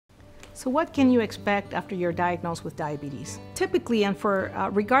So what can you expect after you're diagnosed with diabetes? Typically, and for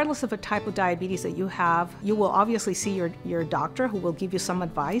regardless of a type of diabetes that you have, you will obviously see your doctor who will give you some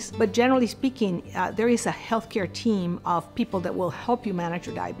advice. But generally speaking, there is a healthcare team of people that will help you manage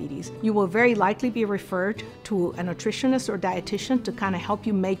your diabetes. You will very likely be referred to a nutritionist or dietitian to kind of help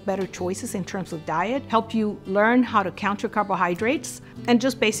you make better choices in terms of diet, help you learn how to count your carbohydrates, and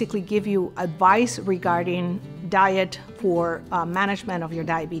just basically give you advice regarding diet for management of your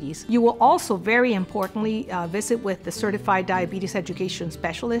diabetes. You will also, very importantly, visit with the certified diabetes education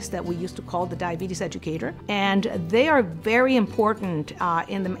specialist that we used to call the diabetes educator. And they are very important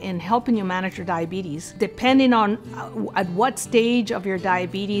in helping you manage your diabetes. Depending on at what stage of your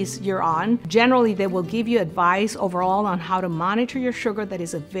diabetes you're on, generally they will give you advice overall on how to monitor your sugar. That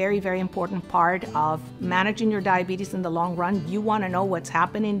is a very, very important part of managing your diabetes in the long run. You want to know what's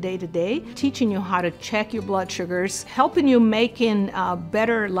happening day to day, teaching you how to check your blood sugars, helping you making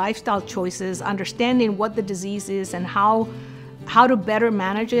better lifestyle choices, understanding what the disease is and how to better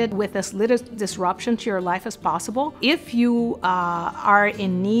manage it with as little disruption to your life as possible. If you are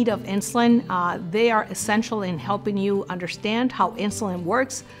in need of insulin, they are essential in helping you understand how insulin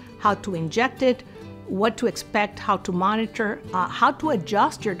works, how to inject it, what to expect, how to monitor, how to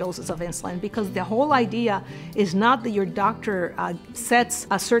adjust your doses of insulin, because the whole idea is not that your doctor sets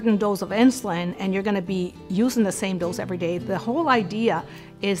a certain dose of insulin and you're going to be using the same dose every day. The whole idea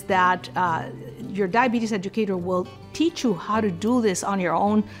is that your diabetes educator will teach you how to do this on your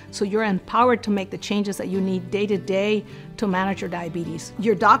own, so you're empowered to make the changes that you need day to day to manage your diabetes.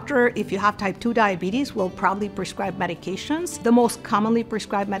 Your doctor, if you have type 2 diabetes, will probably prescribe medications. The most commonly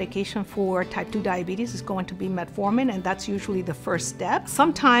prescribed medication for type 2 diabetes is going to be metformin, and that's usually the first step.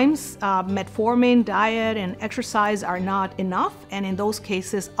 Sometimes metformin, diet, and exercise are not enough, and in those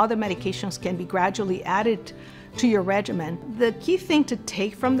cases, other medications can be gradually added to your regimen. The key thing to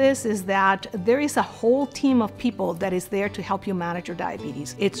take from this is that there is a whole team of people that is there to help you manage your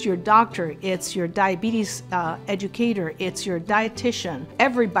diabetes. It's your doctor, it's your diabetes educator, it's your dietitian.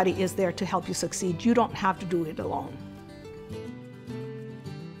 Everybody is there to help you succeed. You don't have to do it alone.